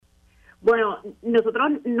Bueno,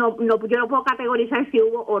 nosotros yo no puedo categorizar si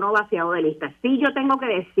hubo o no vaciado de listas. Sí, yo tengo que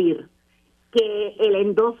decir que el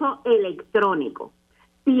endoso electrónico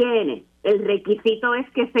el requisito es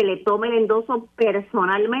que se le tome el endoso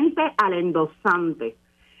personalmente al endosante.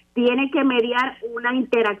 Tiene que mediar una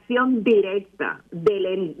interacción directa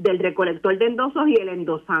del recolector de endosos y el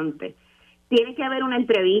endosante. Tiene que haber una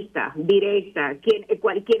entrevista directa. ¿Quién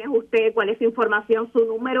es usted? ¿Cuál es su información? Su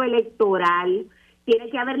número electoral. Tiene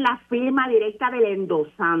que haber la firma directa del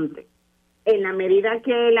endosante. En la medida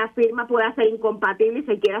que la firma pueda ser incompatible y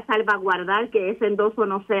se quiera salvaguardar que ese endoso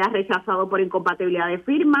no sea rechazado por incompatibilidad de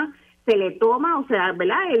firma, se le toma, o sea,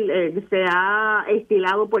 ¿verdad? Se ha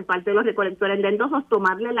estilado por parte de los recolectores de endosos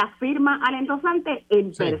tomarle la firma al endosante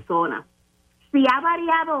en persona. Si ha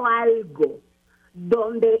variado algo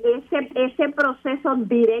donde ese proceso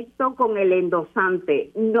directo con el endosante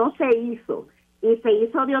no se hizo y se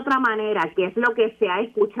hizo de otra manera, que es lo que se ha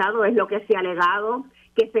escuchado, es lo que se ha alegado,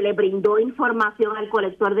 que se le brindó información al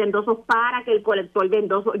colector de endosos para que el colector de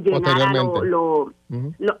endosos llenara lo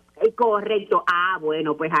correcto.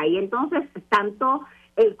 Bueno, pues ahí entonces tanto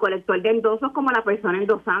el colector de endosos como la persona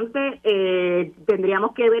endosante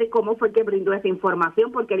tendríamos que ver cómo fue que brindó esa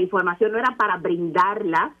información, porque la información no era para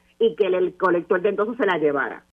brindarla y que el colector de endosos se la llevara.